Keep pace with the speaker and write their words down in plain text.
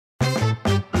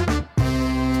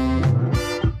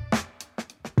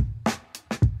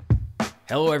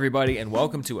Hello everybody and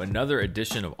welcome to another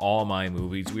edition of All My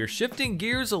Movies. We are shifting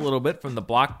gears a little bit from the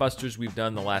blockbusters we've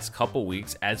done the last couple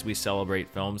weeks as we celebrate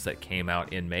films that came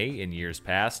out in May in years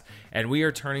past, and we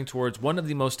are turning towards one of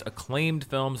the most acclaimed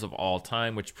films of all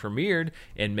time, which premiered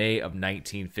in May of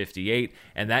 1958,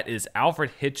 and that is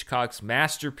Alfred Hitchcock's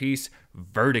masterpiece,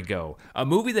 Vertigo, a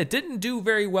movie that didn't do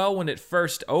very well when it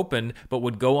first opened, but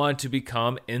would go on to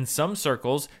become, in some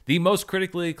circles, the most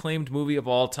critically acclaimed movie of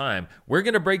all time. We're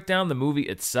going to break down the movie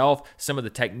itself, some of the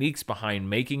techniques behind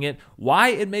making it, why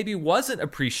it maybe wasn't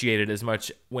appreciated as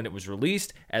much when it was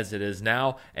released as it is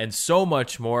now, and so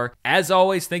much more. As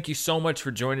always, thank you so much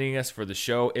for joining us for the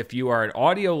show. If you are an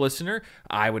audio listener,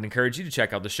 I would encourage you to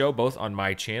check out the show both on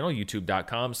my channel,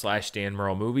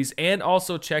 youtube.com/DanMurrellMovies, and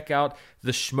also check out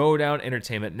the Schmoedown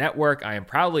Entertainment Network. I am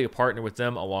proudly a partner with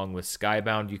them along with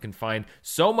Skybound. You can find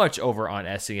so much over on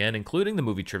SEN, including the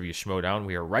movie trivia Schmoedown.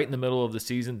 We are right in the middle of the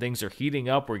season. Things are heating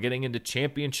up. We're getting into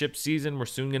championship season. We're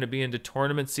soon going to be into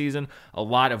tournament season. A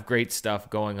lot of great stuff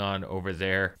going on over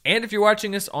there. And if you're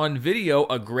watching us on video,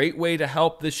 a great way to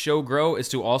help this show grow is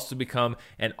to also become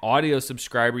an audio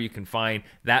subscriber. You can find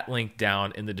that link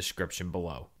down in the description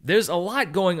below. There's a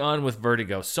lot going on with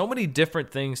Vertigo, so many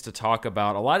different things to talk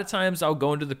about. A lot of times I'll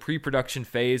go into the pre-production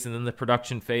phase and then the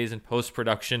production phase and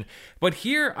post-production, but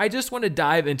here I just want to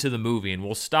dive into the movie, and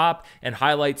we'll stop and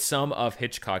highlight some of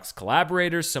Hitchcock's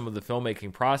collaborators, some of the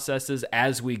filmmaking processes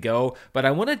as we go, but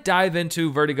I want to dive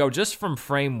into Vertigo just from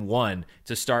frame one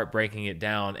to start breaking it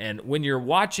down. And when you're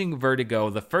watching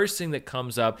Vertigo, the first thing that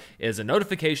comes up is a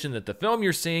notification that the film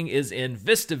you're seeing is in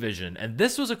VistaVision, and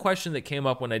this was a question that came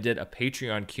up when I did a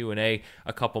Patreon Q&A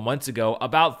a couple months ago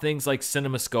about things like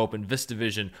CinemaScope and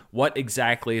VistaVision, what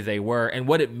exactly they were, and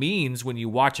what it means when you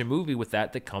watch a movie with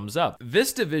that comes up.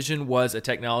 VistaVision was a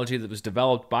technology that was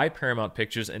developed by Paramount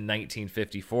Pictures in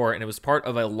 1954, and it was part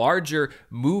of a larger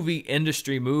movie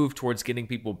industry move towards getting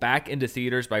people back into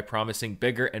theaters by promising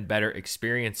bigger and better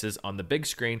experiences on the big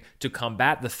screen to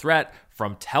combat the threat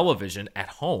from television at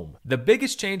home. The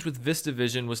biggest change with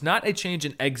VistaVision was not a change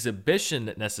in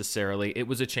exhibition necessarily, it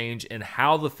was a change in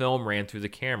how the film ran through the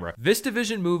camera.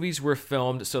 VistaVision movies were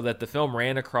filmed so that the film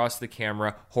ran across the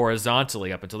camera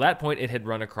horizontally. Up until that point, it had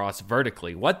run across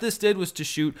vertically. What this did was to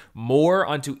shoot more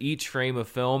onto each frame of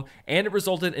film, and it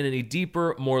resulted in a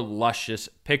deeper, more luscious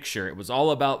picture. It was all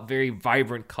about very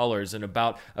vibrant colors and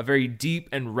about a very deep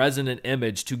and resonant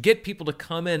image to get people to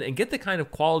come in and get the kind of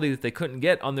quality that they couldn't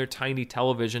get on their tiny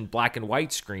television black and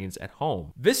white screens at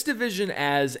home. VistaVision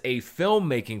as a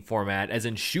filmmaking format, as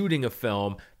in shooting a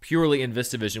film purely in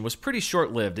VistaVision, was pretty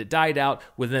short-lived. It died out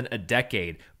within a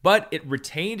decade, but it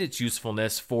retained its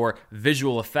usefulness for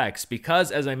visual effects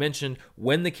because, as I mentioned,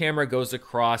 when the camera goes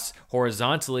across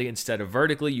horizontally instead of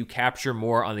vertically, you capture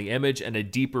more on the image and a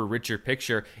deeper, richer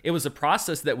picture. It was a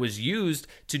process that was used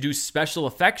to do special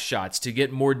effects shots to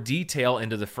get more detail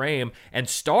into the frame, and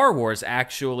Star Wars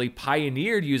actually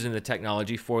pioneered using the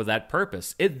technology for that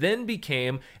purpose. It then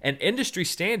became an industry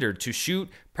standard to shoot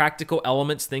practical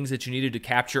elements, things that you needed to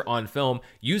capture on film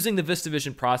using the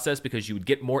VistaVision process because you would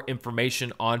get more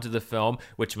information onto the film,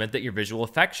 which meant that your visual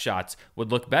effects shots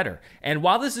would look better. And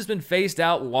while this has been phased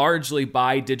out largely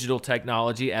by digital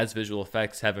technology as visual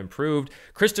effects have improved,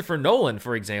 Christopher Nolan,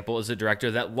 for example, is a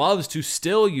director that loves to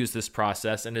still use this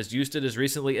process and has used it as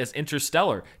recently as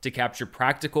Interstellar to capture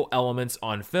practical elements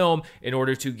on film in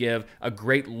order to give a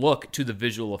great look to the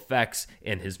visual effects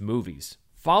in his movies.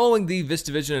 Following the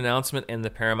VistaVision announcement and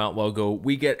the Paramount logo,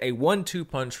 we get a 1-2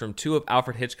 punch from two of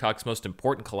Alfred Hitchcock's most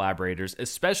important collaborators,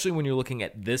 especially when you're looking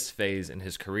at this phase in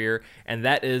his career, and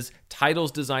that is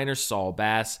titles designer Saul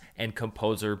Bass and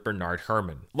composer Bernard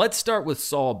Herrmann. Let's start with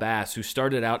Saul Bass, who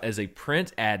started out as a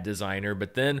print ad designer,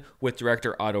 but then with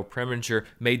director Otto Preminger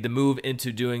made the move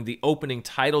into doing the opening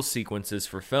title sequences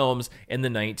for films in the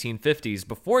 1950s.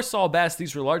 Before Saul Bass,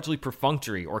 these were largely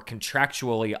perfunctory or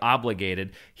contractually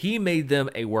obligated. He made them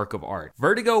a work of art.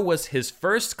 Vertigo was his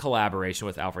first collaboration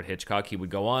with Alfred Hitchcock. He would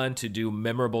go on to do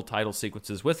memorable title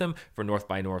sequences with him for North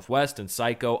by Northwest and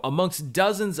Psycho, amongst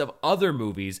dozens of other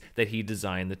movies that he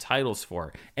designed the titles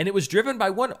for. And it was driven by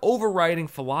one overriding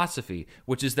philosophy,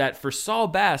 which is that for Saul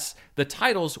Bass, the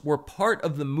titles were part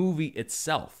of the movie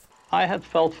itself. I had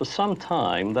felt for some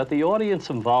time that the audience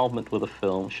involvement with a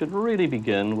film should really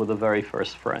begin with the very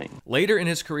first frame. Later in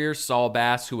his career, Saul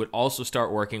Bass, who would also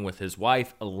start working with his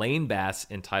wife, Elaine Bass,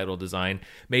 in title design,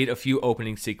 made a few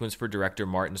opening sequences for director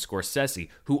Martin Scorsese,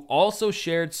 who also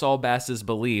shared Saul Bass's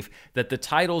belief that the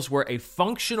titles were a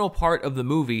functional part of the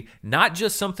movie, not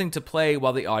just something to play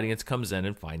while the audience comes in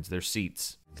and finds their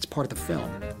seats. It's part of the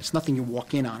film. It's nothing you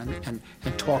walk in on and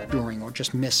talk during or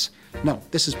just miss. No,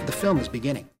 the film is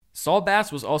beginning. Saul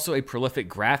Bass was also a prolific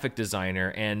graphic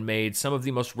designer and made some of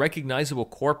the most recognizable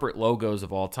corporate logos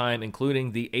of all time,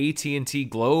 including the AT&T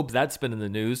Globe, that's been in the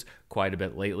news quite a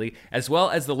bit lately, as well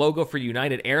as the logo for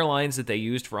United Airlines that they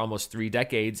used for almost 3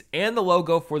 decades, and the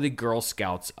logo for the Girl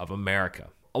Scouts of America.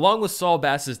 Along with Saul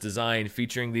Bass's design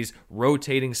featuring these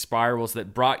rotating spirals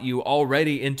that brought you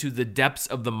already into the depths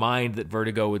of the mind that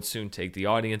Vertigo would soon take the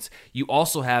audience, you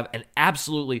also have an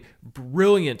absolutely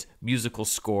brilliant musical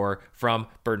score from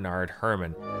Bernard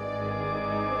Herrmann.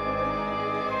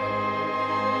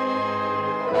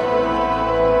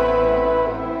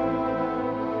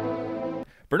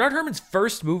 Bernard Herrmann's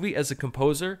first movie as a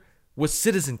composer was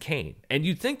Citizen Kane, and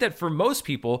you'd think that for most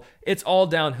people, it's all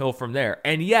downhill from there,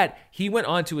 and yet he went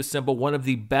on to assemble one of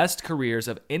the best careers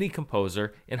of any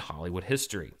composer in Hollywood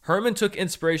history. Herrmann took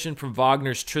inspiration from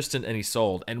Wagner's Tristan and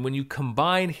Isolde, and when you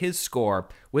combine his score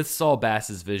with Saul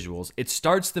Bass's visuals, it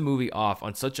starts the movie off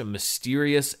on such a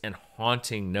mysterious and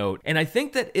haunting note. And I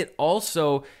think that it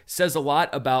also says a lot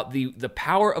about the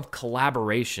power of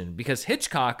collaboration, because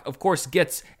Hitchcock, of course,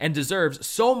 gets and deserves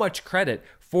so much credit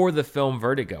for the film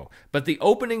Vertigo. But the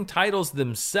opening titles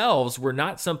themselves were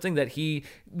not something that he,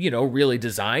 really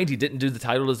designed. He didn't do the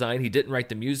title design. He didn't write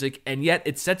the music. And yet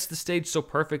it sets the stage so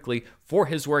perfectly for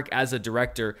his work as a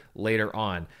director later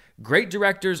on. Great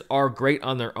directors are great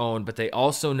on their own, but they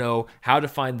also know how to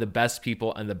find the best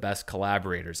people and the best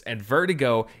collaborators. And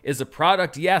Vertigo is a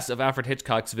product, yes, of Alfred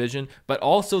Hitchcock's vision, but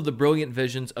also the brilliant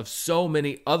visions of so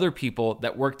many other people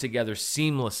that work together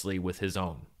seamlessly with his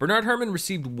own. Bernard Herrmann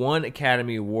received 1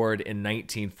 Academy Award in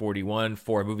 1941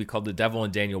 for a movie called The Devil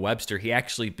and Daniel Webster. He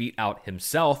actually beat out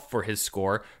himself for his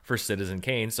score for Citizen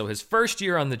Kane. So his first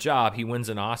year on the job, he wins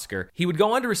an Oscar. He would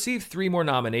go on to receive 3 more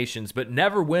nominations, but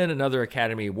never win another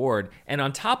Academy Award. And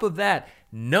on top of that,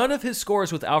 none of his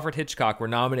scores with Alfred Hitchcock were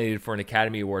nominated for an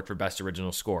Academy Award for Best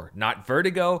Original Score. Not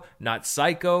Vertigo, not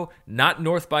Psycho, not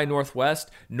North by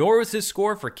Northwest, nor was his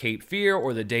score for Cape Fear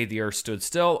or The Day the Earth Stood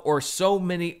Still, or so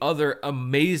many other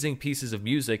amazing pieces of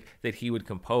music that he would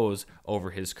compose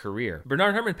over his career.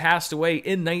 Bernard Herrmann passed away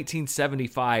in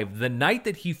 1975, the night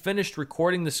that he finished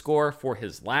recording the score for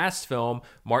his last film,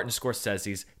 Martin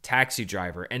Scorsese's Taxi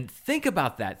Driver. And think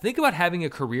about that. Think about having a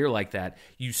career like that.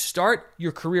 You start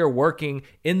your career working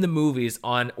in the movies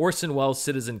on Orson Welles'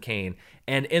 Citizen Kane,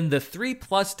 and in the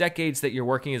 3+ decades that you're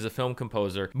working as a film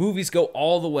composer, movies go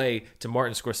all the way to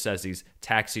Martin Scorsese's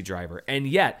Taxi Driver. And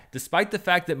yet, despite the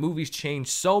fact that movies change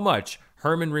so much,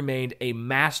 Herrmann remained a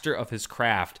master of his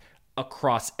craft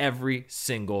across every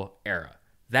single era.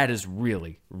 That is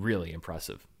really, really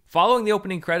impressive. Following the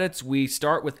opening credits, we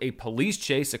start with a police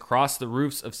chase across the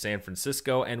roofs of San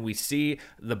Francisco, and we see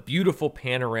the beautiful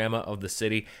panorama of the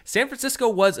city. San Francisco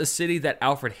was a city that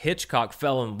Alfred Hitchcock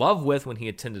fell in love with when he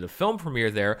attended a film premiere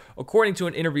there, according to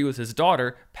an interview with his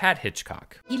daughter, Pat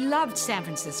Hitchcock. He loved San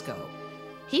Francisco.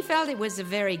 He felt it was a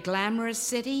very glamorous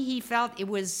city. He felt it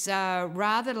was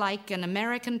rather like an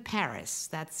American Paris.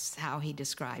 That's how he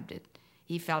described it.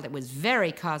 He felt it was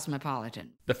very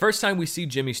cosmopolitan. The first time we see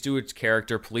Jimmy Stewart's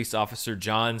character, police officer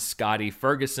John Scotty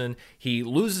Ferguson, he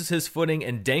loses his footing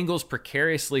and dangles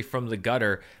precariously from the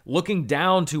gutter, looking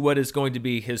down to what is going to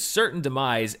be his certain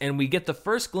demise, and we get the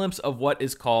first glimpse of what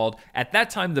is called, at that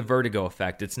time, the vertigo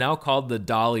effect. It's now called the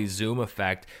dolly zoom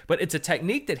effect, but it's a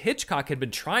technique that Hitchcock had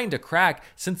been trying to crack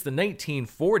since the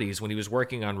 1940s when he was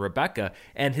working on Rebecca,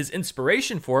 and his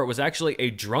inspiration for it was actually a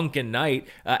drunken night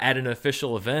at an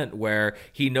official event where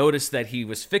he noticed that he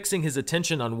was fixing his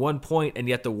attention on one point, and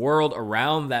yet the world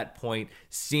around that point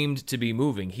seemed to be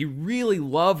moving. He really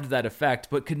loved that effect,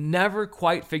 but could never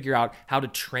quite figure out how to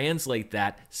translate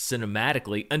that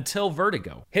cinematically until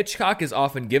Vertigo. Hitchcock is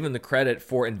often given the credit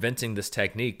for inventing this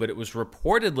technique, but it was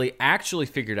reportedly actually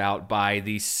figured out by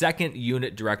the second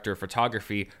unit director of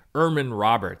photography, Erman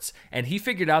Roberts, and he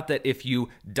figured out that if you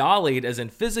dollied, as in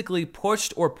physically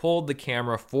pushed or pulled the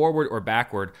camera forward or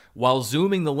backward while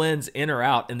zooming the lens in or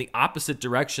out in the opposite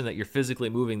direction that you're physically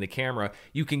moving the camera,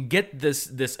 you can get this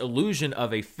illusion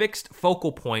of a fixed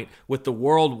focal point with the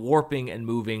world warping and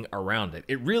moving around it.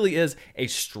 It really is a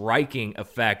striking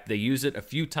effect. They use it a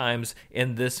few times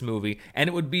in this movie, and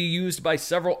it would be used by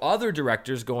several other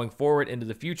directors going forward into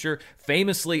the future.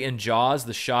 Famously in Jaws,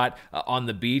 the shot on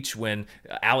the beach when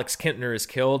Ali Alex Kintner is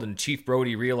killed, and Chief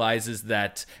Brody realizes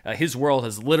that his world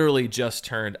has literally just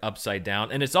turned upside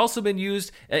down. And it's also been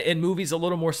used in movies a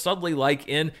little more subtly, like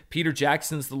in Peter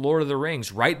Jackson's The Lord of the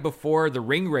Rings. Right before the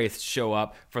Ringwraiths show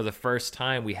up for the first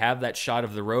time, we have that shot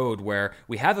of the road where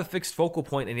we have a fixed focal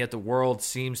point, and yet the world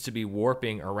seems to be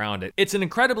warping around it. It's an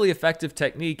incredibly effective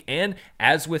technique, and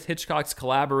as with Hitchcock's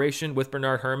collaboration with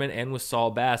Bernard Herrmann and with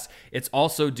Saul Bass, it's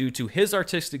also due to his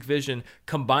artistic vision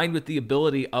combined with the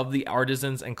ability of the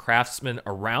artisans and craftsmen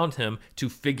around him to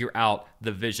figure out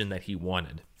the vision that he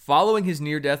wanted. Following his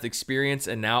near-death experience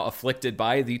and now afflicted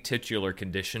by the titular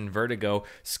condition, vertigo,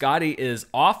 Scotty is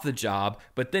off the job,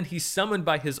 but then he's summoned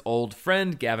by his old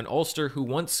friend, Gavin Ulster, who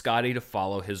wants Scotty to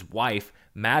follow his wife,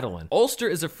 Madeline. Ulster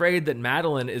is afraid that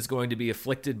Madeline is going to be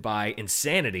afflicted by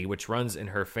insanity, which runs in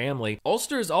her family.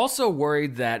 Ulster is also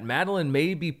worried that Madeline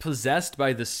may be possessed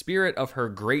by the spirit of her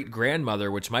great-grandmother,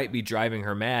 which might be driving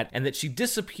her mad, and that she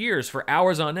disappears for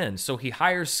hours on end. So he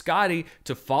hires Scotty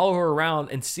to follow her around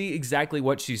and see exactly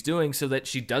what she's doing so that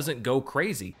she doesn't go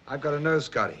crazy. I've got to know,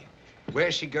 Scotty,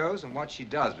 where she goes and what she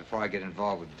does before I get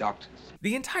involved with doctors.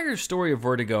 The entire story of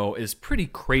Vertigo is pretty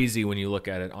crazy when you look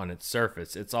at it on its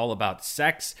surface. It's all about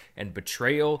sex and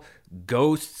betrayal,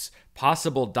 ghosts,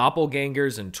 possible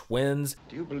doppelgangers and twins.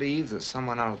 Do you believe that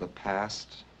someone out of the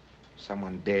past,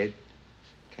 someone dead,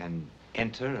 can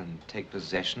enter and take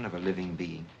possession of a living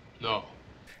being? No.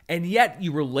 And yet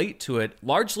you relate to it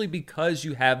largely because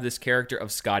you have this character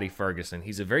of Scotty Ferguson.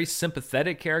 He's a very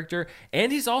sympathetic character,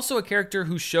 and he's also a character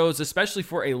who shows, especially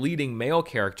for a leading male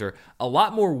character, a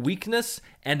lot more weakness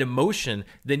and emotion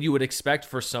than you would expect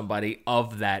for somebody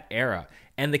of that era.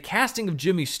 And the casting of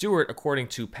Jimmy Stewart, according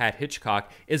to Pat Hitchcock,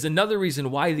 is another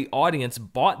reason why the audience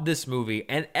bought this movie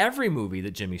and every movie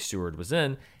that Jimmy Stewart was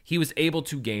in. He was able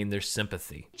to gain their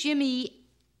sympathy. Jimmy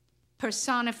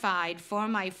personified for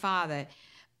my father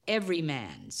every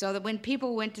man, so that when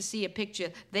people went to see a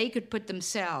picture, they could put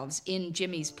themselves in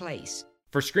Jimmy's place.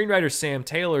 For screenwriter Sam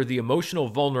Taylor, the emotional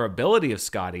vulnerability of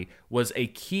Scotty was a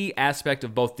key aspect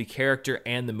of both the character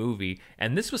and the movie,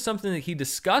 and this was something that he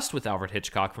discussed with Alfred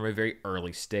Hitchcock from a very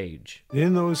early stage.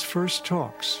 In those first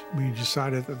talks, we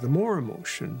decided that the more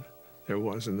emotion there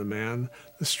was in the man,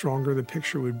 the stronger the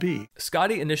picture would be.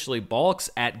 Scotty initially balks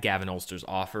at Gavin Ulster's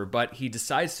offer, but he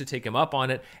decides to take him up on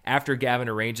it after Gavin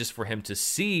arranges for him to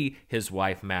see his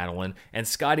wife Madeline, and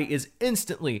Scotty is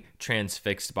instantly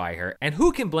transfixed by her. And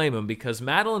who can blame him, because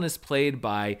Madeline is played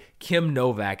by Kim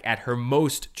Novak at her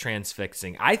most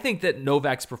transfixing. I think that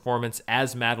Novak's performance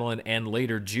as Madeline and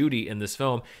later Judy in this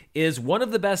film is one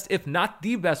of the best, if not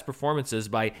the best, performances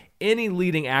by any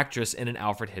leading actress in an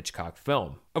Alfred Hitchcock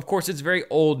film. Of course, it's very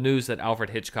old news that Alfred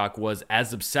Hitchcock was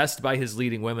as obsessed by his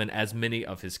leading women as many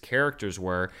of his characters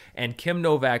were, and Kim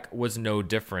Novak was no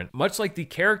different. Much like the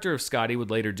character of Scotty would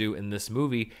later do in this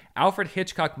movie, Alfred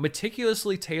Hitchcock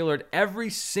meticulously tailored every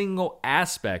single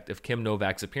aspect of Kim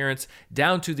Novak's appearance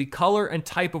down to the color and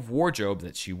type of wardrobe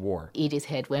that she wore. Edith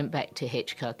Head went back to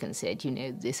Hitchcock and said, you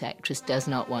know, this actress does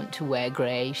not want to wear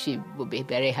grey. She would be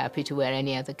very happy to wear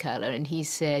any other color. And he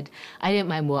said, I don't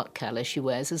mind what color she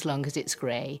wears as long as it's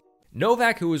grey.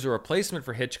 Novak, who was a replacement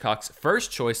for Hitchcock's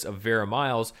first choice of Vera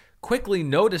Miles, quickly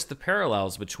noticed the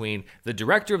parallels between the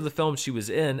director of the film she was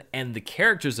in and the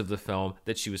characters of the film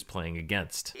that she was playing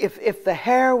against. If the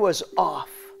hair was off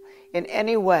in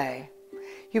any way,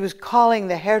 he was calling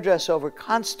the hairdresser over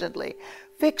constantly,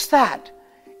 fix that.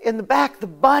 In the back, the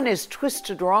bun is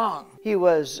twisted wrong. He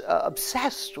was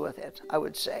obsessed with it, I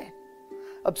would say.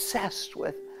 Obsessed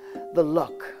with the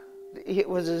look. It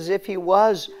was as if he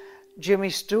was Jimmy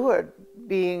Stewart,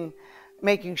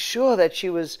 making sure that she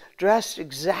was dressed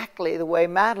exactly the way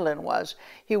Madeline was.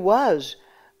 He was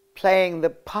playing the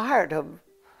part of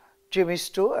Jimmy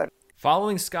Stewart.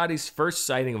 Following Scotty's first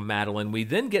sighting of Madeline, we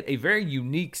then get a very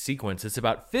unique sequence. It's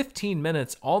about 15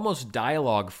 minutes, almost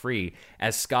dialogue-free,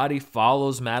 as Scotty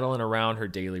follows Madeline around her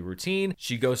daily routine.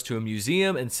 She goes to a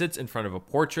museum and sits in front of a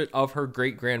portrait of her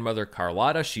great-grandmother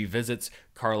Carlotta. She visits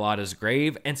Carlotta's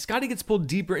grave, and Scotty gets pulled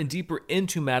deeper and deeper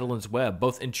into Madeline's web,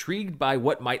 both intrigued by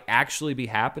what might actually be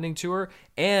happening to her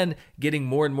and getting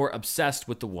more and more obsessed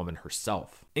with the woman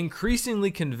herself.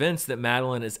 Increasingly convinced that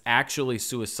Madeline is actually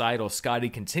suicidal, Scotty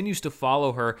continues to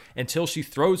follow her until she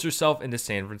throws herself into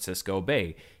San Francisco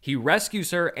Bay. He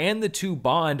rescues her, and the two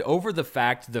bond over the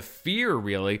fact, the fear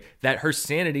really, that her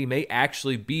sanity may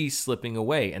actually be slipping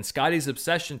away. And Scotty's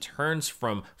obsession turns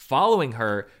from following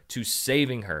her to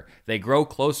saving her. They grow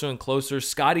closer and closer.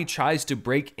 Scotty tries to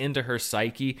break into her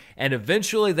psyche, and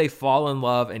eventually they fall in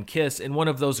love and kiss in one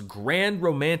of those grand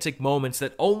romantic moments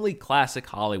that only classic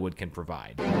Hollywood can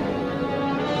provide.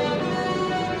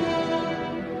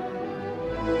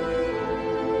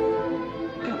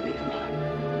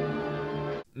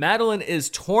 Madeline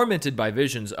is tormented by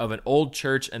visions of an old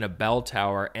church and a bell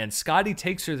tower, and Scotty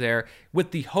takes her there with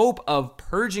the hope of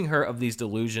purging her of these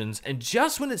delusions. And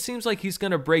just when it seems like he's going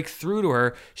to break through to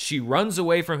her, she runs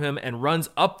away from him and runs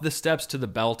up the steps to the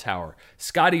bell tower.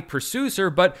 Scotty pursues her,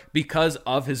 but because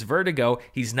of his vertigo,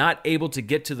 he's not able to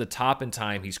get to the top in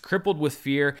time. He's crippled with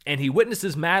fear, and he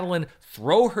witnesses Madeline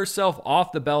throw herself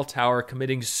off the bell tower,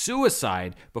 committing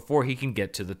suicide before he can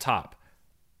get to the top.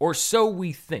 Or so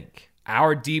we think.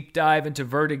 Our deep dive into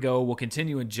Vertigo will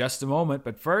continue in just a moment,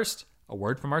 but first, a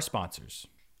word from our sponsors.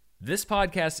 This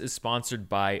podcast is sponsored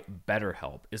by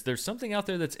BetterHelp. Is there something out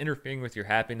there that's interfering with your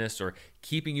happiness or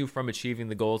keeping you from achieving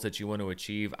the goals that you want to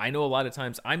achieve? I know a lot of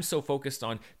times I'm so focused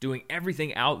on doing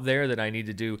everything out there that I need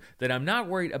to do that I'm not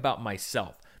worried about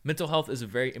myself. Mental health is a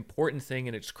very important thing,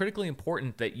 and it's critically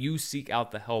important that you seek out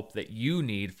the help that you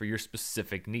need for your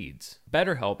specific needs.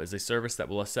 BetterHelp is a service that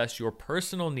will assess your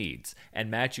personal needs and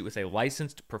match you with a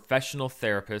licensed professional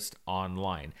therapist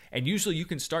online. And usually you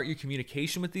can start your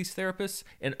communication with these therapists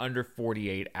in under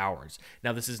 48 hours.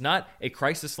 Now, this is not a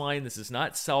crisis line. This is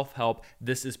not self-help.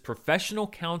 This is professional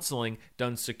counseling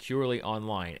done securely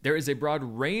online. There is a broad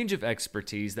range of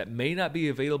expertise that may not be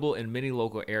available in many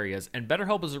local areas, and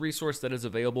BetterHelp is a resource that is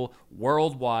available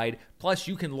worldwide. Plus,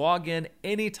 you can log in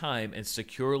anytime and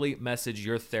securely message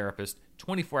your therapist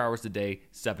 24 hours a day,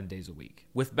 7 days a week.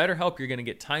 With BetterHelp, you're going to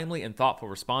get timely and thoughtful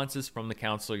responses from the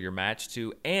counselor you're matched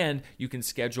to, and you can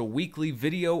schedule weekly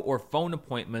video or phone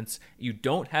appointments. You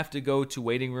don't have to go to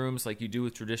waiting rooms like you do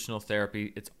with traditional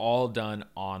therapy. It's all done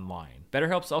online.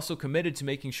 BetterHelp's also committed to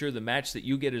making sure the match that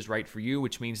you get is right for you,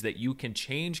 which means that you can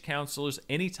change counselors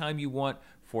anytime you want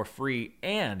for free,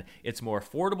 and it's more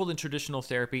affordable than traditional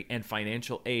therapy, and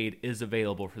financial aid is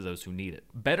available for those who need it.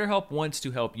 BetterHelp wants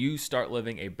to help you start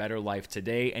living a better life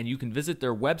today, and you can visit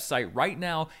their website right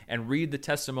now and read the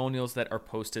testimonials that are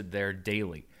posted there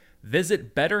daily.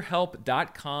 Visit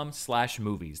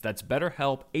BetterHelp.com/movies. That's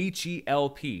BetterHelp,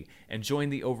 H-E-L-P, and join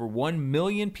the over 1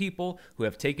 million people who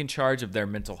have taken charge of their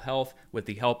mental health with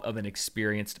the help of an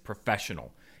experienced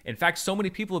professional. In fact, so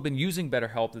many people have been using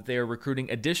BetterHelp that they are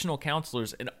recruiting additional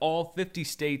counselors in all 50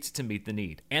 states to meet the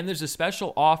need. And there's a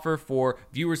special offer for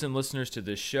viewers and listeners to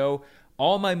this show.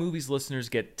 All My Movies listeners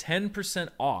get 10%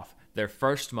 off their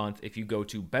first month if you go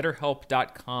to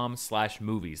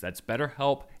BetterHelp.com/movies. That's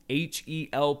BetterHelp,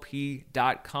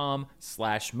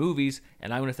 HELP.com/movies.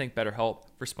 And I want to thank BetterHelp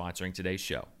for sponsoring today's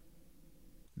show.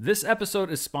 This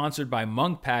episode is sponsored by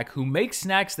Munk Pack, who makes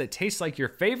snacks that taste like your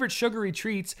favorite sugary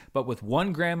treats, but with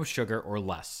 1 gram of sugar or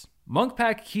less. Munk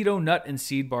Pack Keto Nut and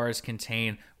Seed Bars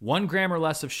contain 1 gram or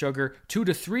less of sugar, 2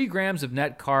 to 3 grams of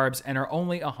net carbs, and are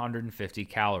only 150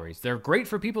 calories. They're great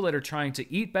for people that are trying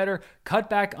to eat better, cut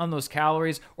back on those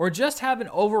calories, or just have an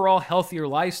overall healthier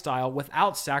lifestyle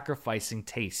without sacrificing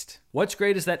taste. What's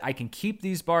great is that I can keep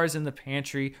these bars in the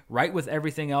pantry right with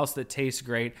everything else that tastes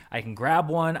great. I can grab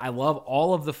one. I love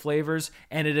all of the flavors,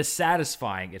 and it is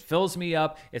satisfying. It fills me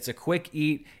up. It's a quick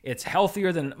eat. It's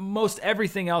healthier than most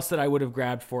everything else that I would have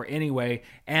grabbed for anyway,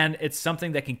 and it's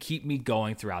something that can keep me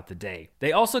going throughout the day.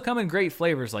 They also come in great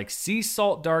flavors like sea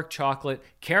salt dark chocolate,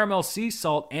 caramel sea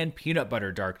salt, and peanut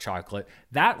butter dark chocolate.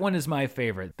 That one is my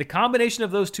favorite. The combination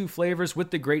of those two flavors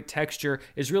with the great texture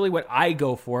is really what I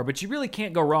go for, but you really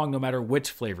can't go wrong no matter which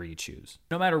flavor you choose.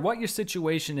 No matter what your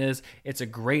situation is, it's a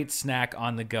great snack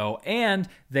on the go, and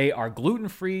they are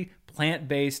gluten-free,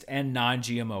 plant-based, and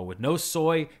non-GMO with no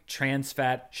soy, trans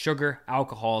fat, sugar,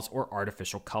 alcohols, or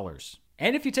artificial colors.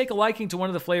 And if you take a liking to one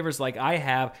of the flavors like I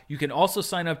have, you can also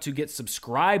sign up to get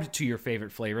subscribed to your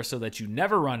favorite flavor so that you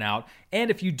never run out.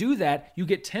 And if you do that, you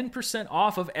get 10%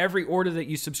 off of every order that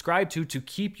you subscribe to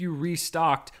keep you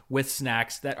restocked with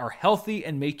snacks that are healthy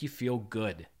and make you feel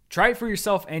good. Try it for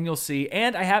yourself and you'll see.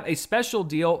 And I have a special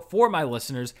deal for my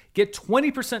listeners. Get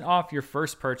 20% off your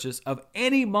first purchase of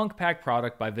any Munk Pack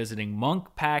product by visiting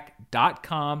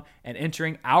monkpack.com and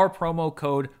entering our promo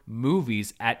code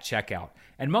MOVIES at checkout.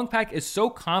 And Munk Pack is so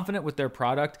confident with their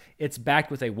product, it's backed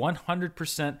with a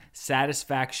 100%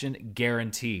 satisfaction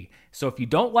guarantee. So if you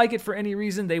don't like it for any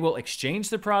reason, they will exchange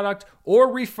the product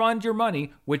or refund your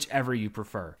money, whichever you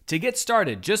prefer. To get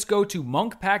started, just go to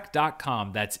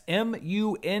monkpack.com. That's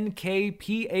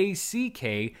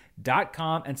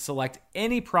MUNKPACK.com and select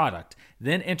any product.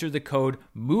 Then enter the code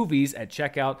MOVIES at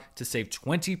checkout to save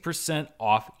 20%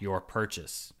 off your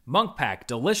purchase. Munk Pack,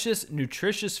 delicious,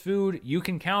 nutritious food you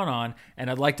can count on,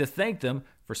 and I'd like to thank them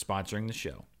for sponsoring the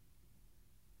show.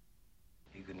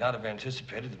 He could not have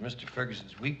anticipated that Mr.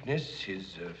 Ferguson's weakness,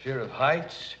 his fear of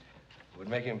heights, would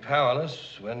make him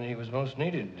powerless when he was most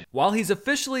needed. While he's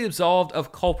officially absolved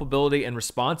of culpability and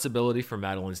responsibility for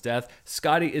Madeline's death,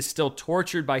 Scotty is still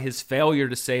tortured by his failure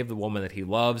to save the woman that he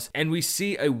loves, and we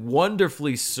see a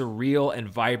wonderfully surreal and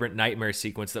vibrant nightmare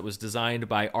sequence that was designed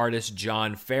by artist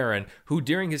John Farren, who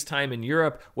during his time in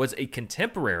Europe was a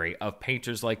contemporary of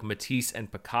painters like Matisse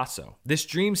and Picasso. This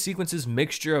dream sequence's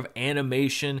mixture of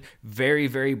animation, very,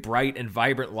 very bright and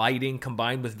vibrant lighting,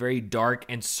 combined with very dark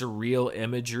and surreal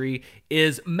imagery,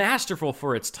 is masterful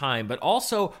for its time, but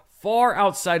also far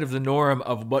outside of the norm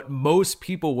of what most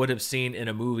people would have seen in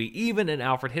a movie, even an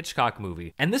Alfred Hitchcock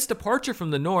movie. And this departure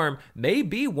from the norm may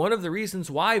be one of the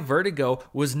reasons why Vertigo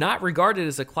was not regarded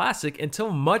as a classic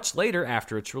until much later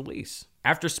after its release.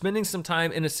 After spending some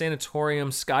time in a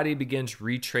sanatorium, Scotty begins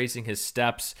retracing his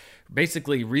steps,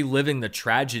 basically reliving the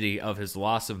tragedy of his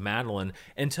loss of Madeline,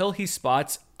 until he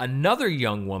spots another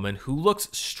young woman who looks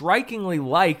strikingly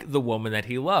like the woman that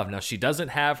he loved. Now, she doesn't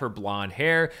have her blonde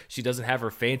hair, she doesn't have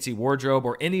her fancy wardrobe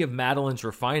or any of Madeline's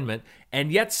refinement,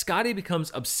 and yet Scotty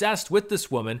becomes obsessed with this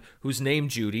woman who's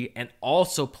named Judy and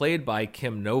also played by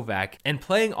Kim Novak. And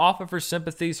playing off of her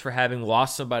sympathies for having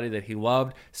lost somebody that he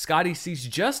loved, Scotty sees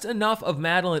just enough of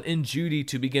Madeline in Judy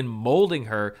to begin molding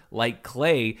her like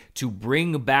clay to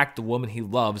bring back the woman he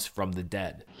loves from the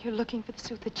dead. You're looking for the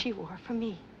suit that she wore for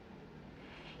me.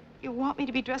 You want me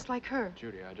to be dressed like her.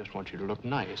 Judy, I just want you to look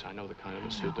nice. I know the kind of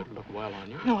a suit that'll look well on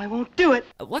you. No, I won't do it.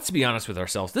 Let's be honest with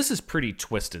ourselves. This is pretty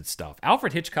twisted stuff.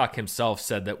 Alfred Hitchcock himself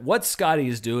said that what Scotty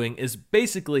is doing is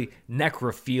basically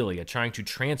necrophilia, trying to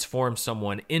transform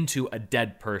someone into a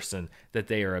dead person that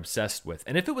they are obsessed with.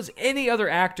 And if it was any other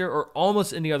actor or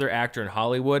almost any other actor in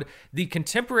Hollywood, the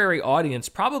contemporary audience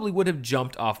probably would have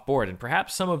jumped off board, and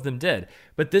perhaps some of them did.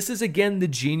 But this is again the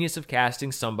genius of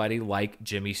casting somebody like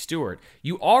Jimmy Stewart.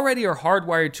 You already are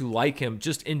hardwired to like him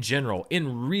just in general,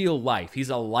 in real life. He's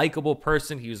a likable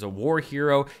person. He's a war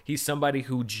hero. He's somebody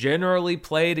who generally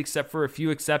played, except for a few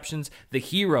exceptions, the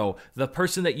hero, the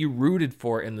person that you rooted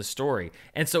for in the story.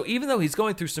 And so even though he's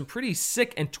going through some pretty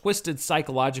sick and twisted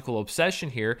psychological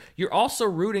obsession here, you're also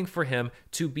rooting for him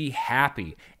to be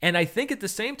happy. And I think at the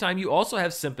same time, you also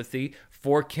have sympathy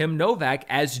for Kim Novak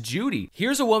as Judy.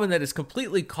 Here's a woman that is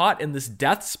completely caught in this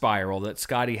death spiral that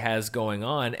Scotty has going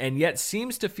on, and yet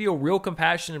seems to feel real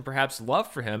compassion and perhaps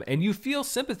love for him, and you feel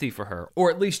sympathy for her.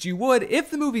 Or at least you would if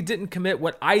the movie didn't commit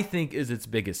what I think is its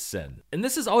biggest sin. And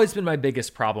this has always been my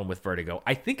biggest problem with Vertigo.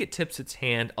 I think it tips its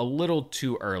hand a little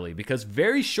too early, because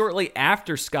very shortly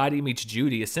after Scotty meets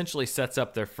Judy, essentially sets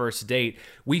up their first date,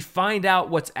 we find out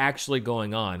what's actually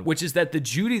going on, which is that the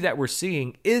Judy that we're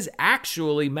seeing is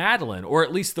actually Madeline, or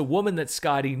at least the woman that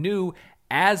Scotty knew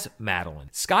as Madeline.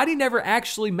 Scotty never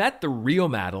actually met the real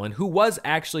Madeline, who was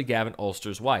actually Gavin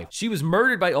Ulster's wife. She was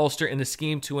murdered by Ulster in a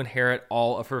scheme to inherit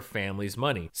all of her family's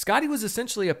money. Scotty was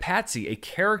essentially a patsy, a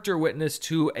character witness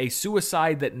to a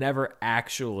suicide that never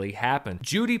actually happened.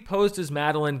 Judy posed as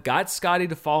Madeline, got Scotty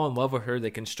to fall in love with her.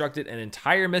 They constructed an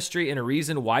entire mystery and a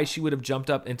reason why she would have jumped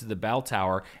up into the bell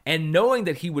tower, and knowing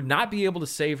that he would not be able to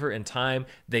save her in time,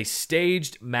 they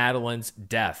staged Madeline's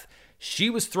death.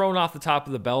 She was thrown off the top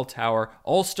of the bell tower.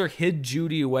 Ulster hid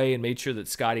Judy away and made sure that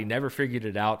Scotty never figured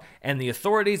it out, and the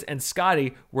authorities and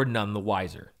Scotty were none the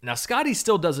wiser. Now, Scotty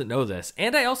still doesn't know this,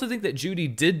 and I also think that Judy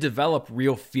did develop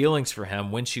real feelings for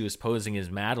him when she was posing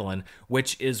as Madeline,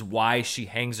 which is why she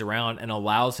hangs around and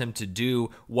allows him to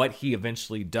do what he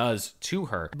eventually does to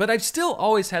her. But I've still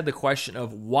always had the question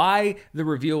of why the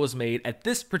reveal was made at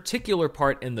this particular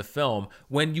part in the film,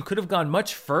 when you could have gone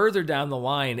much further down the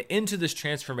line into this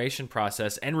transformation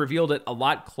process and revealed it a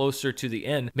lot closer to the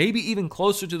end, maybe even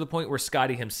closer to the point where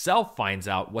Scotty himself finds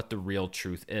out what the real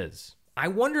truth is. I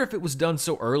wonder if it was done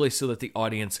so early so that the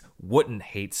audience wouldn't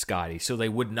hate Scotty, so they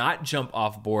would not jump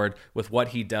off board with what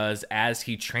he does as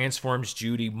he transforms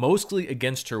Judy, mostly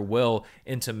against her will,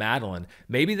 into Madeline.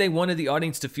 Maybe they wanted the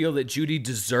audience to feel that Judy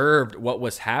deserved what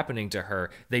was happening to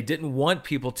her. They didn't want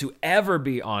people to ever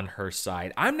be on her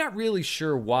side. I'm not really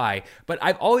sure why, but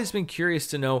I've always been curious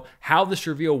to know how this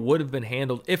reveal would have been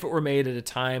handled if it were made at a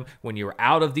time when you were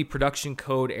out of the production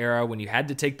code era, when you had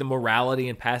to take the morality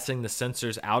and passing the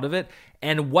censors out of it,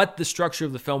 and what the structure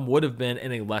of the film would have been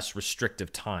in a less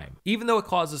restrictive time. Even though it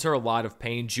causes her a lot of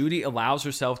pain, Judy allows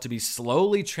herself to be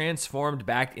slowly transformed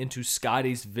back into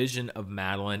Scotty's vision of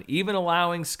Madeline, even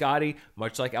allowing Scotty,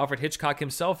 much like Alfred Hitchcock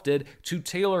himself did, to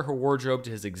tailor her wardrobe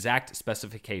to his exact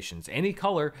specifications, any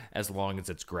color as long as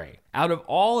it's gray. Out of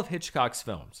all of Hitchcock's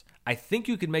films, I think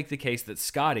you could make the case that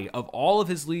Scotty, of all of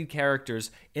his lead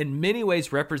characters, in many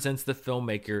ways represents the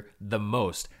filmmaker the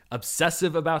most.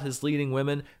 Obsessive about his leading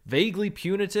women, vaguely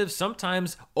punitive,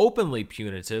 sometimes openly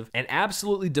punitive, and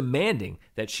absolutely demanding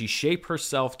that she shape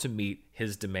herself to meet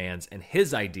his demands and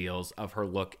his ideals of her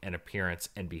look and appearance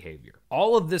and behavior.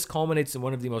 All of this culminates in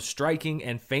one of the most striking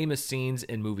and famous scenes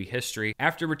in movie history.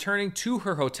 After returning to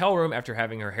her hotel room after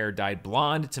having her hair dyed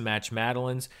blonde to match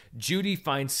Madeline's, Judy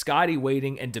finds Scotty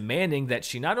waiting and demanding that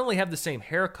she not only have the same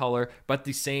hair color, but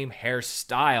the same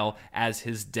hairstyle as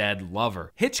his dead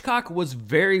lover. Hitchcock was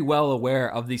very well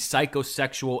aware of the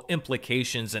psychosexual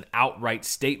implications and outright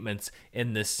statements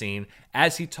in this scene,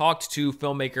 as he talked to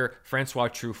filmmaker Francois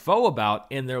Truffaut about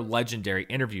in their legendary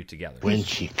interview together. When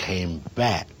she came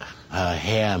back, her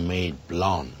hair made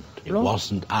blonde. It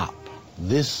wasn't up.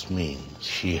 This means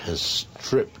she has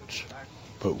stripped,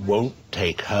 but won't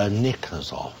take her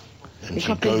knickers off. And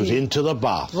she goes into the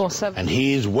bathroom, and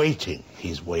he's waiting.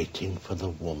 He's waiting for the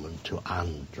woman to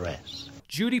undress.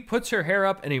 Judy puts her hair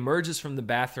up and emerges from the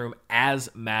bathroom as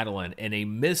Madeline in a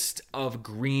mist of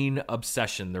green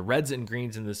obsession. The reds and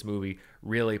greens in this movie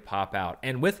really pop out.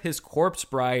 And with his corpse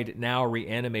bride now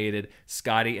reanimated,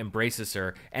 Scotty embraces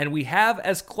her. And we have,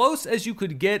 as close as you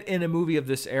could get in a movie of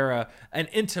this era, an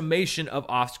intimation of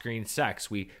off-screen sex.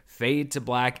 We fade to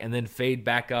black and then fade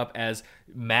back up as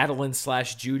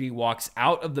Madeline/Judy walks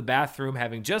out of the bathroom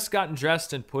having just gotten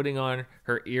dressed and putting on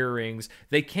her earrings.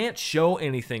 They can't show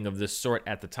anything of this sort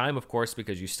at the time, of course,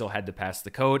 because you still had to pass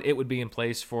the code. It would be in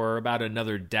place for about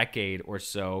another decade or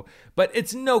so. But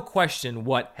it's no question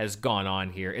what has gone on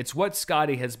here. It's what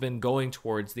Scotty has been going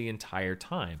towards the entire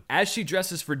time. As she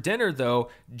dresses for dinner, though,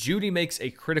 Judy makes a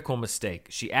critical mistake.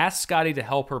 She asks Scotty to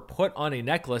help her put on a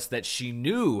necklace that she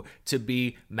knew to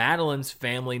be Madeline's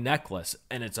family necklace,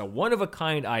 and it's a one-of-a-kind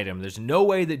item. There's no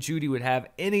way that Judy would have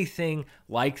anything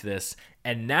like this,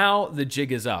 and now the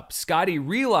jig is up. Scotty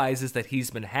realizes that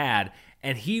he's been had,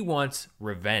 and he wants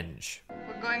revenge.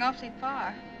 We're going awfully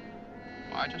far.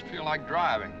 I just feel like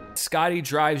driving. Scotty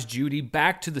drives Judy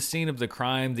back to the scene of the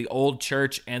crime, the old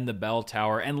church and the bell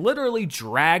tower, and literally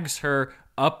drags her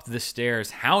up the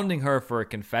stairs, hounding her for a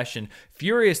confession,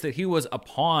 furious that he was a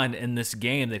pawn in this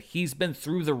game, that he's been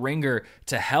through the ringer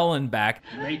to hell and back.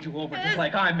 I made you over just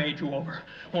like I made you over,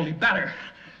 only better.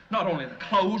 Not only the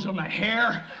clothes and the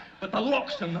hair, but the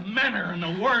looks and the manner and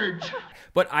the words.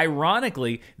 But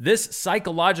ironically, this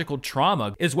psychological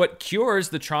trauma is what cures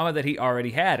the trauma that he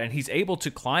already had, and he's able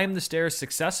to climb the stairs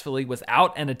successfully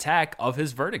without an attack of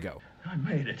his vertigo. I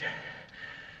made it.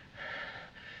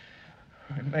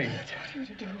 I made it. What did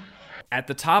you do? At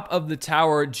the top of the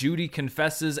tower, Judy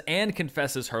confesses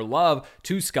her love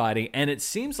to Scotty, and it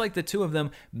seems like the two of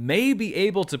them may be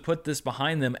able to put this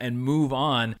behind them and move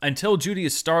on until Judy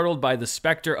is startled by the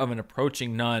specter of an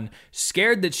approaching nun.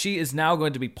 Scared that she is now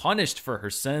going to be punished for her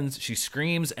sins, she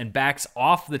screams and backs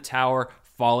off the tower,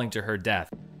 falling to her death.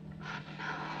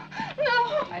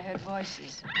 No! I heard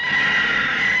voices.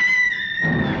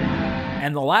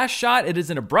 And the last shot, it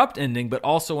is an abrupt ending, but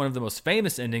also one of the most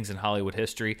famous endings in Hollywood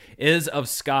history, is of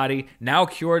Scotty, now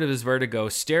cured of his vertigo,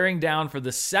 staring down for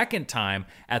the second time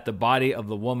at the body of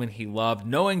the woman he loved,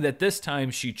 knowing that this time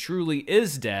she truly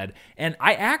is dead. And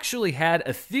I actually had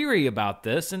a theory about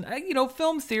this, and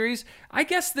film theories, I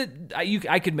guess that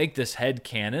I could make this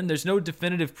headcanon. There's no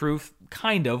definitive proof,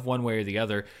 kind of, one way or the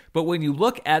other. But when you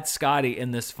look at Scotty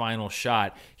in this final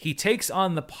shot, he takes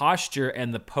on the posture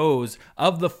and the pose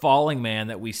of the falling man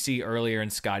that we see earlier in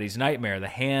Scotty's nightmare, the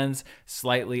hands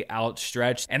slightly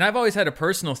outstretched. And I've always had a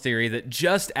personal theory that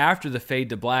just after the fade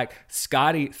to black,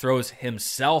 Scotty throws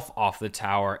himself off the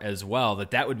tower as well,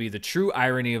 that would be the true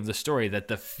irony of the story, that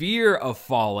the fear of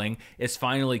falling is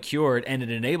finally cured and it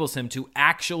enables him to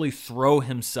actually throw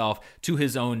himself to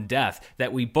his own death,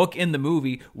 that we book in the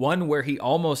movie one where he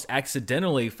almost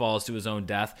accidentally falls to his own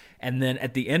death, and then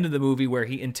at the end of the movie where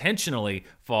he intentionally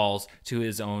falls to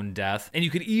his own death. And you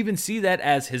could even see that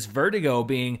as his vertigo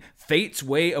being fate's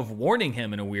way of warning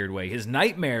him in a weird way, his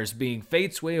nightmares being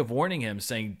fate's way of warning him,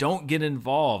 saying, don't get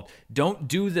involved, don't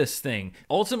do this thing.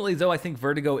 Ultimately, though, I think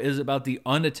vertigo is about the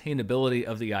unattainability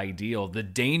of the ideal, the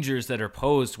dangers that are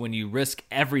posed when you risk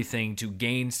everything to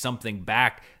gain something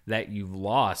back that you've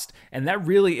lost. And that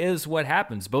really is what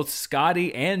happens. Both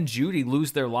Scotty and Judy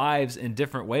lose their lives in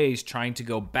different ways trying to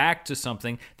go back to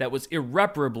something that was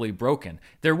irreparably broken.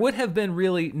 There would have been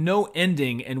really no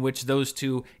ending in which those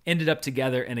two ended up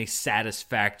together in a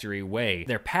satisfactory way.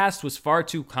 Their past was far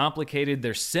too complicated,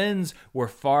 their sins were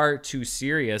far too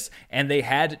serious, and they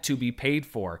had to be paid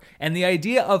for. And the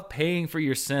idea of paying for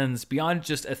your sins beyond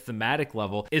just a thematic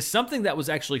level is something that was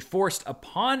actually forced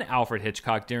upon Alfred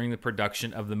Hitchcock during the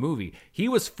production of the movie. He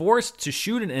was forced to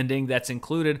shoot an ending that's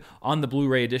included on the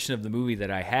Blu-ray edition of the movie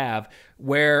that I have,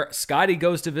 where Scotty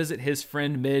goes to visit his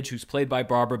friend Midge, who's played by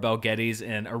Barbara Bel Geddes,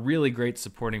 in a really great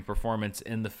supporting performance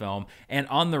in the film. And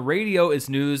on the radio is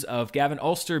news of Gavin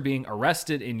Ulster being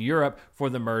arrested in Europe for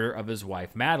the murder of his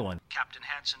wife, Madeline. Captain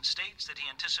Hansen states that he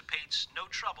anticipates no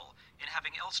trouble in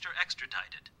having Ulster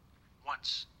extradited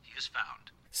once he is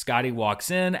found. Scotty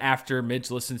walks in after Midge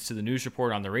listens to the news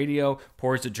report on the radio,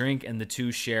 pours a drink, and the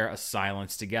two share a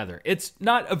silence together. It's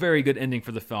not a very good ending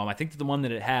for the film. I think that the one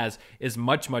that it has is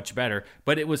much, much better,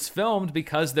 but it was filmed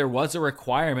because there was a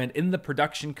requirement in the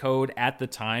production code at the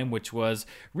time, which was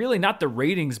really not the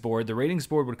ratings board. The ratings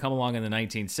board would come along in the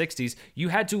 1960s. You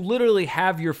had to literally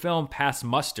have your film pass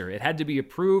muster. It had to be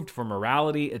approved for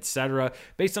morality, etc.,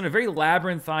 based on a very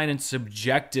labyrinthine and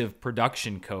subjective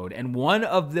production code. And one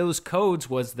of those codes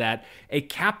was that a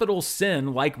capital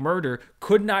sin like murder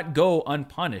could not go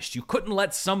unpunished. You couldn't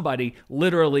let somebody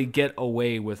literally get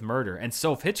away with murder. And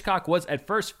so Hitchcock was at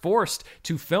first forced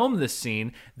to film this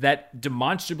scene that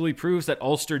demonstrably proves that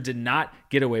Ulster did not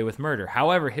get away with murder.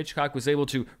 However, Hitchcock was able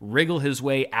to wriggle his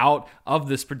way out of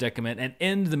this predicament and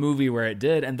end the movie where it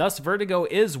did. And thus Vertigo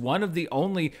is one of the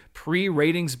only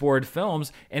pre-ratings board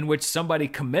films in which somebody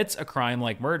commits a crime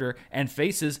like murder and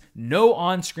faces no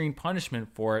on-screen punishment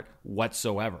for it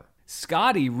whatsoever.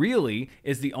 Scotty really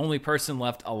is the only person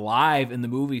left alive in the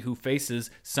movie who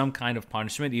faces some kind of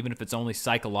punishment, even if it's only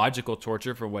psychological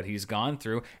torture for what he's gone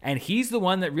through. And he's the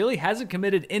one that really hasn't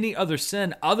committed any other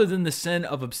sin other than the sin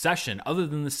of obsession, other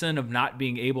than the sin of not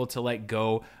being able to let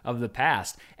go of the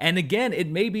past. And again, it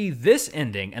may be this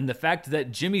ending and the fact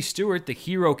that Jimmy Stewart, the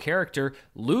hero character,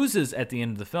 loses at the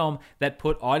end of the film that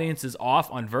put audiences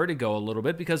off on Vertigo a little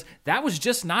bit, because that was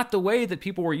just not the way that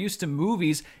people were used to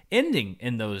movies ending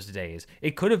in those days.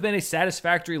 It could have been a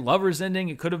satisfactory lover's ending.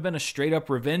 It could have been a straight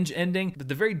up revenge ending. But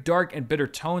the very dark and bitter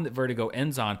tone that Vertigo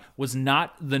ends on was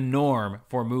not the norm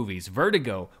for movies.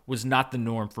 Vertigo was not the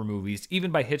norm for movies,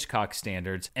 even by Hitchcock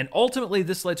standards. And ultimately,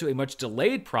 this led to a much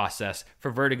delayed process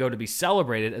for Vertigo to be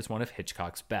celebrated as one of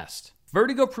Hitchcock's best.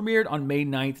 Vertigo premiered on May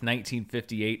 9th,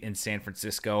 1958 in San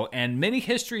Francisco, and many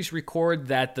histories record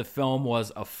that the film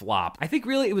was a flop. I think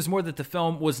really it was more that the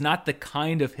film was not the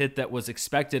kind of hit that was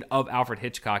expected of Alfred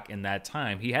Hitchcock in that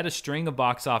time. He had a string of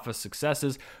box office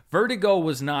successes. Vertigo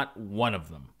was not one of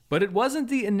them. But it wasn't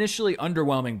the initially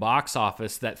underwhelming box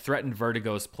office that threatened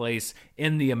Vertigo's place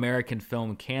in the American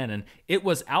film canon. It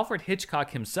was Alfred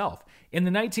Hitchcock himself. In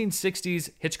the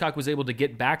 1960s, Hitchcock was able to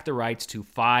get back the rights to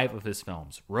 5 of his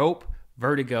films: Rope,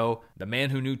 Vertigo, The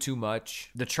Man Who Knew Too Much,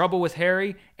 The Trouble with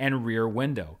Harry, and Rear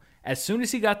Window. As soon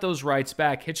as he got those rights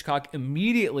back, Hitchcock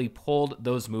immediately pulled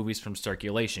those movies from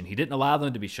circulation. He didn't allow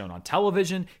them to be shown on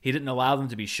television. He didn't allow them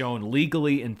to be shown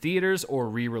legally in theaters or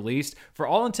re-released. For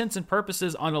all intents and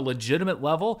purposes, on a legitimate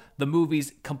level, the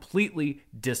movies completely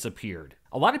disappeared.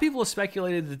 A lot of people have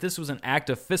speculated that this was an act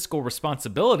of fiscal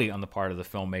responsibility on the part of the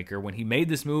filmmaker. When he made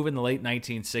this move in the late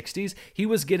 1960s, he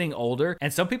was getting older,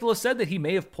 and some people have said that he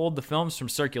may have pulled the films from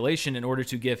circulation in order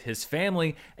to give his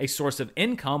family a source of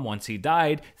income once he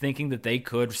died, thinking that they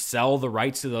could sell the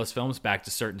rights to those films back to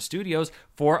certain studios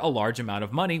for a large amount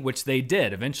of money, which they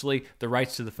did. Eventually, the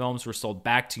rights to the films were sold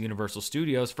back to Universal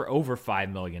Studios for over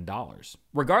 $5 million.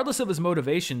 Regardless of his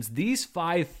motivations, these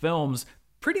 5 films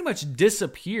pretty much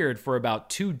disappeared for about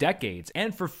 2 decades.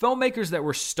 And for filmmakers that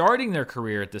were starting their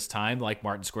career at this time, like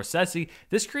Martin Scorsese,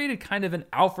 this created kind of an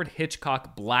Alfred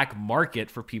Hitchcock black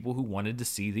market for people who wanted to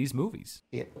see these movies.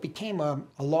 It became a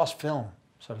lost film,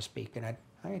 so to speak. And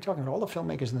I'm talking about all the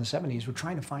filmmakers in the 70s were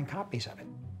trying to find copies of it.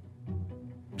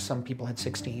 Some people had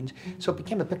 16s, so it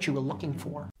became the picture we were looking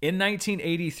for. In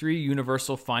 1983,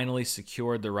 Universal finally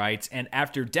secured the rights, and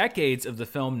after decades of the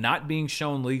film not being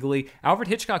shown legally, Alfred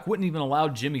Hitchcock wouldn't even allow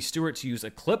Jimmy Stewart to use a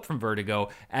clip from Vertigo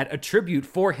at a tribute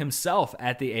for himself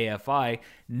at the AFI.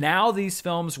 Now these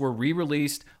films were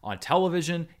re-released on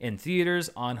television, in theaters,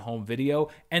 on home video,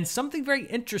 and something very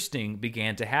interesting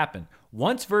began to happen.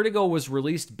 Once Vertigo was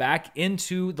released back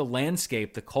into the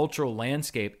landscape, the cultural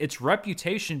landscape, its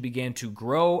reputation began to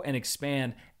grow and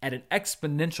expand at an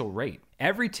exponential rate.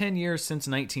 Every 10 years since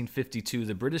 1952,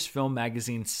 the British film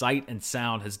magazine Sight and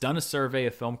Sound has done a survey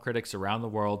of film critics around the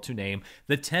world to name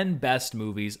the 10 best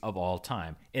movies of all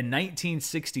time. In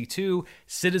 1962,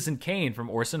 Citizen Kane from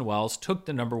Orson Welles took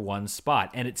the #1 spot,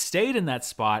 and it stayed in that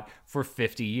spot for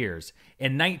 50 years.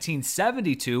 In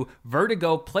 1972,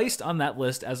 Vertigo placed on that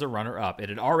list as a runner-up. It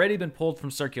had already been pulled from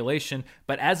circulation,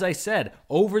 but as I said,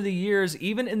 over the years,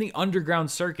 even in the underground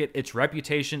circuit, its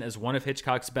reputation as one of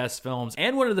Hitchcock's best films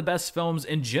and one of the best films films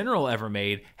in general ever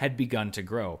made had begun to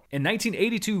grow. In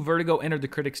 1982, Vertigo entered the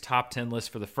critics' top 10 list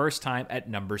for the first time at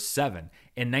number 7.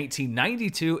 In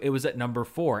 1992, it was at number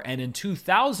 4. And in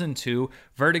 2002,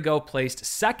 Vertigo placed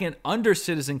second under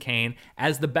Citizen Kane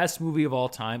as the best movie of all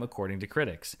time, according to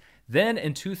critics. Then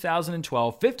in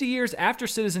 2012, 50 years after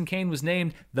Citizen Kane was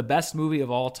named the best movie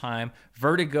of all time,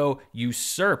 Vertigo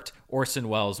usurped Orson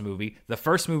Welles' movie, the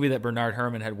first movie that Bernard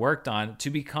Herrmann had worked on, to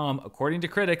become, according to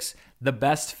critics, the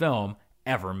best film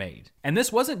ever made. And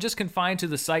this wasn't just confined to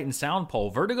the Sight and Sound poll.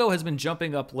 Vertigo has been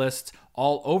jumping up lists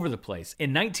all over the place.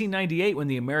 In 1998, when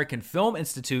the American Film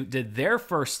Institute did their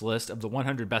first list of the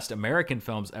 100 best American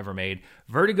films ever made,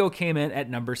 Vertigo came in at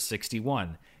number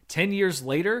 61. 10 years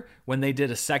later, when they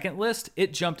did a second list,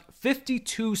 it jumped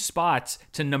 52 spots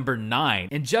to number 9.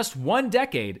 In just one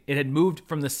decade, it had moved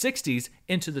from the 60s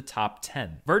into the top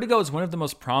 10. Vertigo is one of the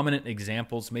most prominent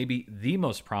examples, maybe the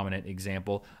most prominent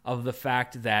example, of the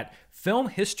fact that film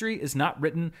history is not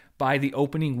written by the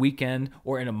opening weekend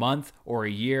or in a month or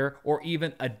a year or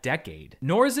even a decade.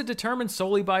 Nor is it determined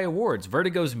solely by awards.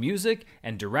 Vertigo's music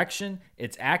and direction,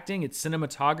 its acting, its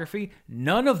cinematography,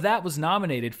 none of that was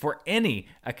nominated for any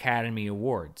Academy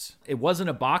Awards. It wasn't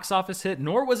a box office hit,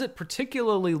 nor was it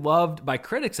particularly loved by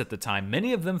critics at the time.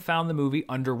 Many of them found the movie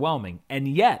underwhelming. And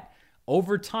yet,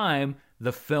 over time,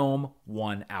 the film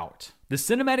won out. The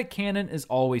cinematic canon is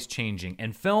always changing,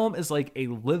 and film is like a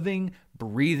living,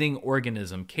 breathing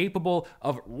organism capable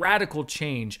of radical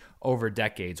change over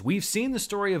decades. We've seen the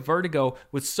story of Vertigo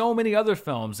with so many other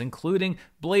films, including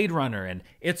Blade Runner and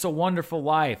It's a Wonderful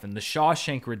Life and The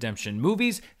Shawshank Redemption,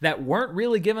 movies that weren't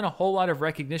really given a whole lot of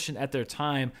recognition at their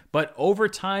time, but over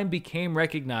time became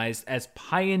recognized as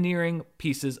pioneering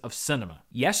pieces of cinema.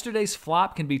 Yesterday's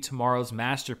flop can be tomorrow's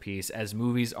masterpiece as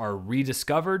movies are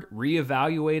rediscovered,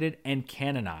 reevaluated, and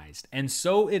canonized. And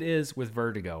so it is with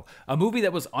Vertigo, a movie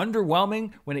that was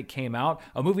underwhelming when it came out,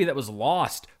 a movie that was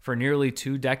lost for nearly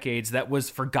 2 decades, that was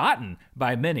forgotten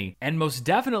by many, and most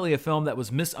definitely a film that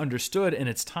was misunderstood in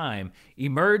its time,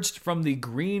 emerged from the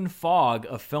green fog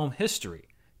of film history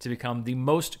to become the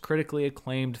most critically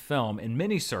acclaimed film in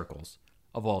many circles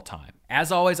of all time. As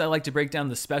always, I like to break down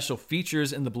the special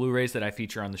features in the Blu-rays that I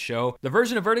feature on the show. The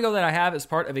version of Vertigo that I have is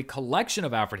part of a collection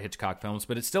of Alfred Hitchcock films,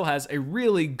 but it still has a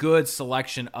really good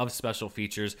selection of special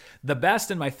features. The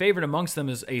best and my favorite amongst them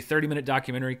is a 30-minute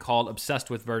documentary called Obsessed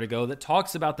with Vertigo that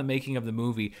talks about the making of the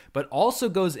movie, but also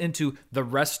goes into the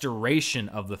restoration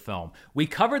of the film. We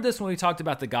covered this when we talked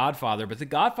about The Godfather, but The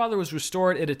Godfather was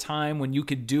restored at a time when you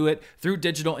could do it through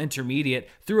digital intermediate,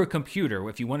 through a computer.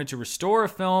 If you wanted to restore a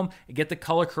film and get the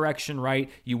color correction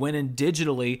right, you went in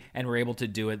digitally and were able to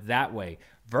do it that way.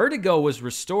 Vertigo was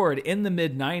restored in the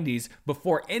mid-90s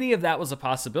before any of that was a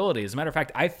possibility. As a matter of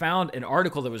fact, I found an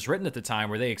article that was written at the time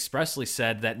where they expressly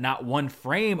said that not one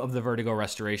frame of the Vertigo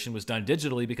restoration was done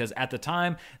digitally because at the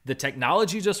time, the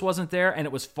technology just wasn't there and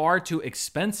it was far too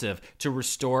expensive to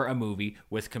restore a movie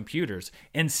with computers.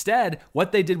 Instead,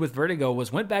 what they did with Vertigo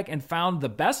was went back and found the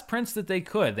best prints that they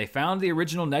could. They found the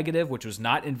original negative, which was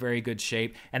not in very good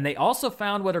shape, and they also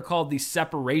found what are called the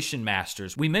separation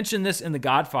masters. We mentioned this in The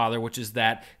Godfather, which is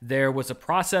that there was a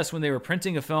process when they were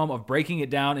printing a film of breaking it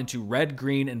down into red,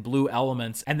 green, and blue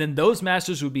elements, and then those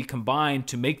masters would be combined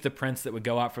to make the prints that would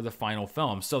go out for the final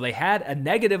film. So they had a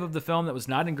negative of the film that was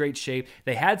not in great shape.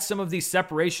 They had some of these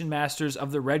separation masters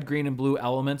of the red, green, and blue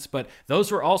elements, but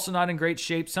those were also not in great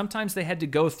shape. Sometimes they had to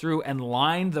go through and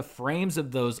line the frames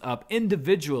of those up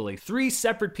individually. 3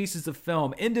 separate pieces of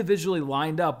film individually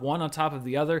lined up, one on top of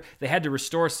the other. They had to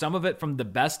restore some of it from the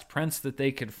best prints that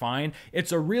they could find.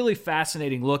 It's a really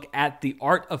fascinating look at the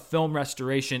art of film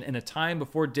restoration in a time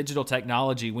before digital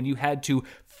technology, when you had to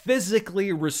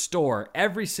physically restore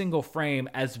every single frame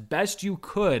as best you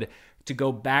could to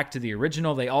go back to the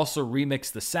original. They also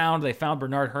remixed the sound. They found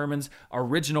Bernard Herrmann's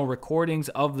original recordings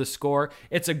of the score.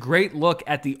 It's a great look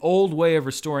at the old way of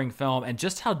restoring film and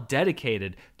just how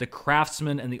dedicated the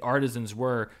craftsmen and the artisans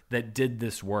were that did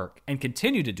this work and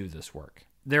continue to do this work.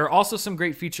 There are also some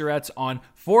great featurettes on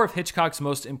 4 of Hitchcock's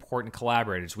most important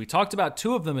collaborators. We talked about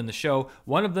 2 of them in the show.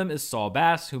 One of them is Saul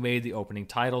Bass, who made the opening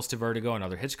titles to Vertigo and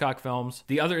other Hitchcock films.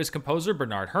 The other is composer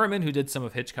Bernard Herrmann, who did some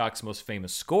of Hitchcock's most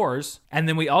famous scores. And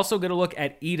then we also get a look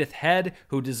at Edith Head,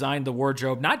 who designed the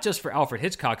wardrobe not just for Alfred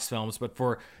Hitchcock's films, but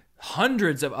for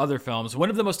hundreds of other films, one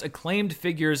of the most acclaimed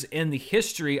figures in the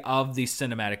history of the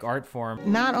cinematic art form.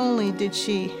 Not only did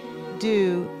she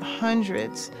do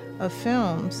hundreds of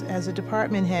films as a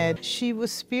department head, she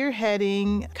was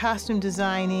spearheading costume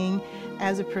designing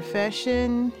as a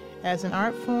profession as an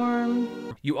art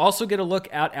form. You also get a look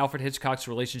at Alfred Hitchcock's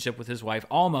relationship with his wife,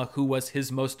 Alma, who was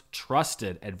his most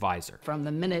trusted advisor. From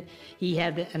the minute he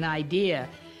had an idea,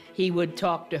 he would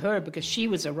talk to her because she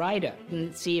was a writer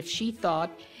and see if she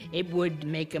thought it would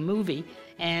make a movie.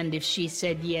 And if she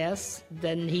said yes,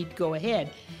 then he'd go ahead.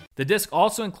 The disc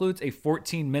also includes a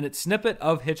 14-minute snippet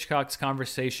of Hitchcock's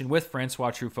conversation with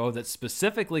Francois Truffaut that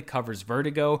specifically covers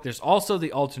Vertigo. There's also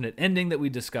the alternate ending that we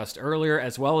discussed earlier,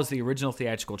 as well as the original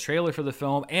theatrical trailer for the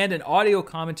film, and an audio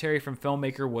commentary from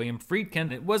filmmaker William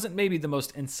Friedkin. It wasn't maybe the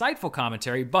most insightful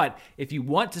commentary, but if you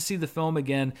want to see the film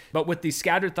again, but with the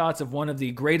scattered thoughts of one of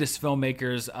the greatest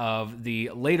filmmakers of the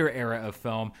later era of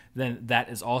film, then that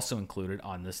is also included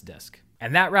on this disc.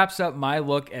 And that wraps up my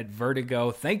look at Vertigo.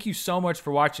 Thank you so much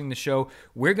for watching the show.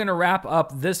 We're going to wrap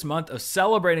up this month of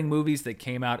celebrating movies that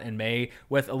came out in May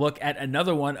with a look at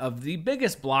another one of the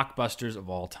biggest blockbusters of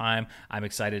all time. I'm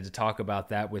excited to talk about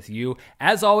that with you.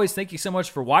 As always, thank you so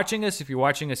much for watching us. If you're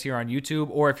watching us here on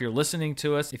YouTube or if you're listening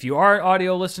to us, if you are an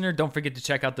audio listener, don't forget to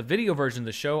check out the video version of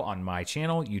the show on my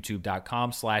channel,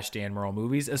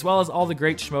 youtube.com/DanMurrellMovies, as well as all the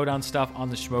great Schmoedown stuff on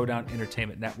the Schmoedown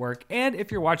Entertainment Network. And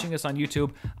if you're watching us on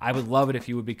YouTube, I would love it if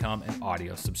you would become an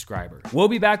audio subscriber. We'll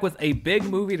be back with a big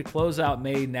movie to close out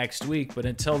May next week, but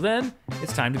until then,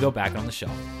 it's time to go back on the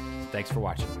shelf. Thanks for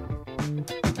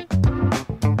watching.